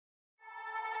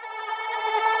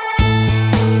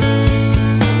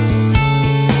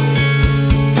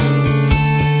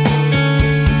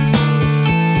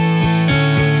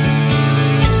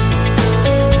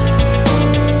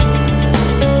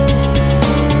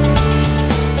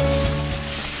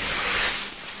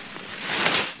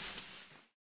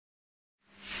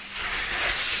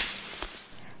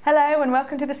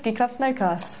welcome to the Ski Club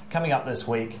Snowcast. Coming up this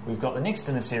week, we've got the next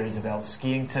in a series of our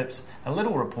skiing tips, a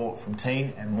little report from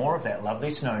Tignes and more of that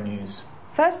lovely snow news.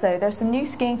 First though, there are some new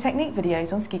skiing technique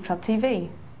videos on Ski Club TV.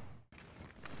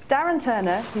 Darren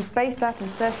Turner, who's based out in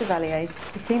Serre Chevalier,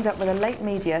 has teamed up with a Lake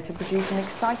Media to produce an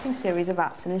exciting series of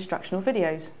apps and instructional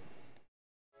videos.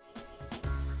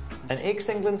 An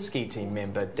ex-England ski team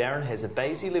member, Darren has a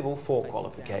BASI Level 4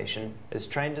 qualification, is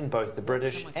trained in both the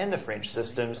British and the French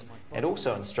systems, and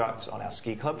also instructs on our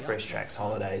Ski Club Fresh Tracks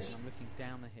holidays.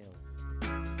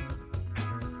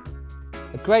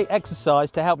 A great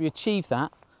exercise to help you achieve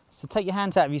that. So take your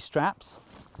hands out of your straps,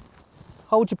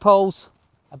 hold your poles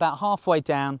about halfway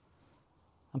down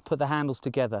and put the handles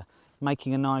together,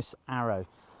 making a nice arrow.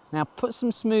 Now put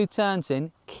some smooth turns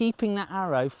in, keeping that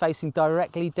arrow facing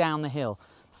directly down the hill.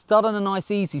 Start on a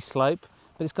nice easy slope,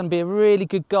 but it's going to be a really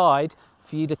good guide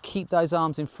for you to keep those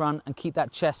arms in front and keep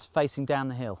that chest facing down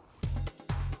the hill.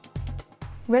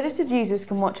 Registered users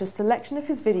can watch a selection of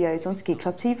his videos on Ski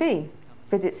Club TV.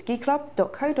 Visit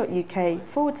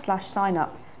skiclub.co.uk/sign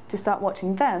up to start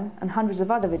watching them and hundreds of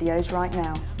other videos right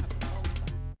now.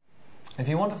 If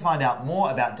you want to find out more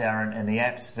about Darren and the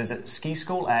apps, visit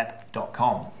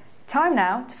SkiSchoolApp.com. Time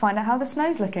now to find out how the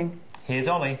snow's looking. Here's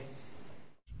Ollie.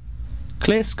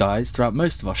 Clear skies throughout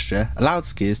most of Austria allowed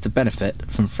skiers to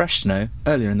benefit from fresh snow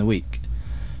earlier in the week.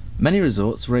 Many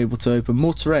resorts were able to open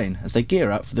more terrain as they gear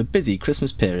up for the busy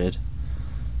Christmas period.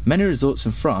 Many resorts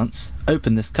in France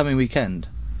open this coming weekend,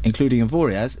 including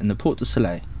Avoriaz in the Port du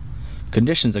Soleil.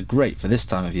 Conditions are great for this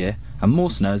time of year and more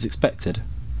snow is expected.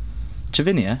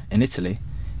 Cervinia in Italy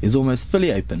is almost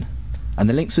fully open and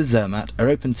the links with Zermatt are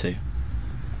open too.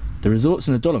 The resorts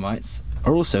in the Dolomites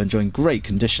are also enjoying great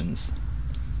conditions.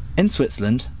 In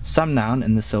Switzerland, Samnaun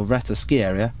in the Silvretta ski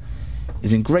area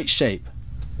is in great shape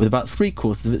with about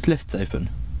 3/4 of its lifts open.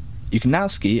 You can now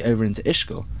ski over into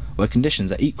Ischgl where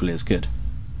conditions are equally as good.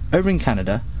 Over in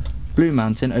Canada, Blue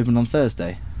Mountain opened on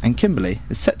Thursday and Kimberley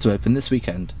is set to open this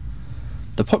weekend.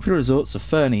 The popular resorts of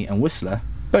Fernie and Whistler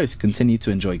both continue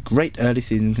to enjoy great early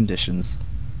season conditions.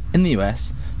 In the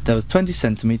US, there was 20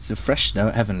 centimetres of fresh snow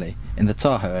at Heavenly in the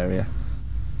Tahoe area.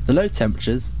 The low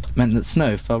temperatures meant that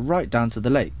snow fell right down to the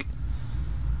lake.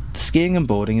 The skiing and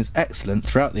boarding is excellent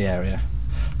throughout the area.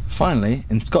 Finally,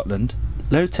 in Scotland,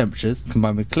 low temperatures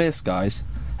combined with clear skies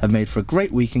have made for a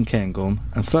great week in Cairngorm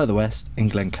and further west in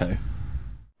Glencoe.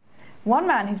 One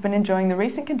man who's been enjoying the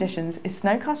recent conditions is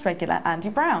Snowcast regular Andy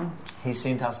Brown. He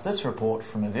sent us this report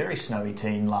from a very snowy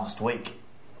Tignes last week.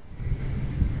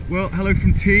 Well, hello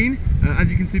from Tignes. As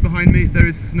you can see behind me, there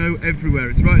is snow everywhere.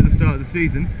 It's right at the start of the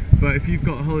season, but if you've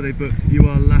got a holiday booked, you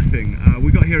are laughing.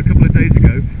 We got here a couple of days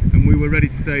ago and we were ready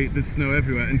to say there's snow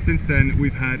everywhere, and since then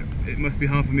we've had, it must be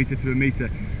 1/2 metre to 1 metre.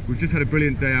 We've just had a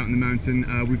brilliant day out in the mountain.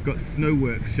 We've got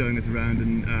Snowworks showing us around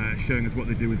and showing us what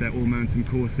they do with their all-mountain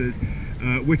courses,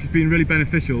 which has been really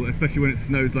beneficial, especially when it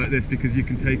snows like this, because you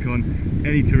can take on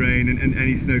any terrain and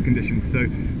any snow conditions. So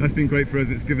that's been great for us,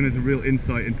 and it's given us a real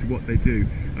insight into what they do.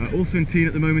 Also in Tignes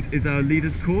at the moment is our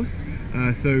leaders course.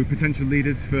 So potential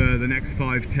leaders for the next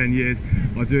 5-10 years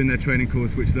are doing their training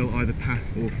course, which they'll either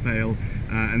pass or fail.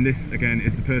 And this again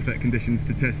is the perfect conditions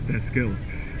to test their skills.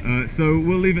 So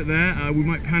we'll leave it there. We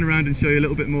might pan around and show you a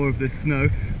little bit more of this snow,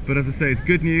 but as I say, it's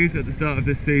good news at the start of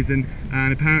this season,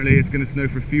 and apparently it's going to snow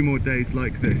for a few more days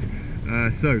like this.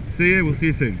 So see you, we'll see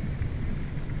you soon.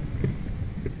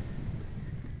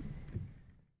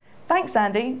 Thanks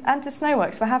Andy, and to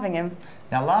Snowworks for having him.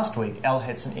 Now last week, Elle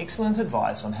had some excellent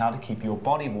advice on how to keep your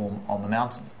body warm on the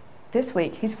mountain. This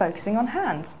week he's focusing on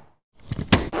hands.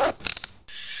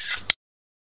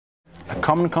 A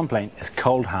common complaint is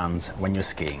cold hands when you're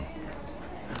skiing.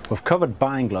 We've covered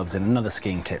buying gloves in another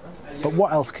skiing tip, but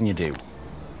what else can you do?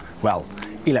 Well,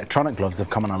 electronic gloves have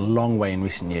come on a long way in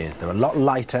recent years. They're a lot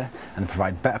lighter and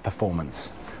provide better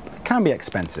performance, but they can be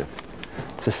expensive.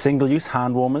 So single-use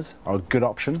hand warmers are a good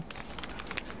option.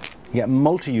 You get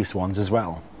multi-use ones as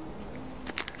well.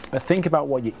 But think about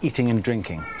what you're eating and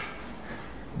drinking.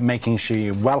 Making sure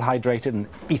you're well hydrated and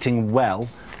eating well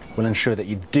will ensure that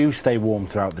you do stay warm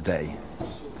throughout the day.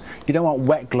 You don't want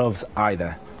wet gloves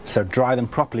either, so dry them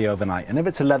properly overnight. And if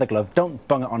it's a leather glove, don't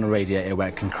bung it on a radiator where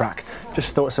it can crack.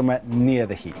 Just throw it somewhere near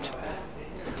the heat.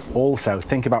 Also,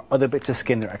 think about other bits of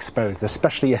skin that are exposed,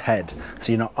 especially your head,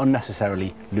 so you're not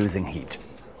unnecessarily losing heat.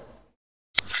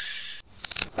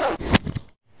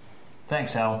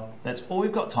 Thanks, Elle. That's all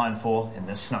we've got time for in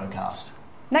this Snowcast.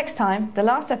 Next time, the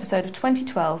last episode of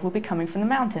 2012 will be coming from the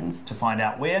mountains. To find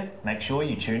out where, make sure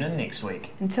you tune in next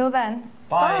week. Until then,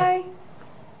 bye. Bye.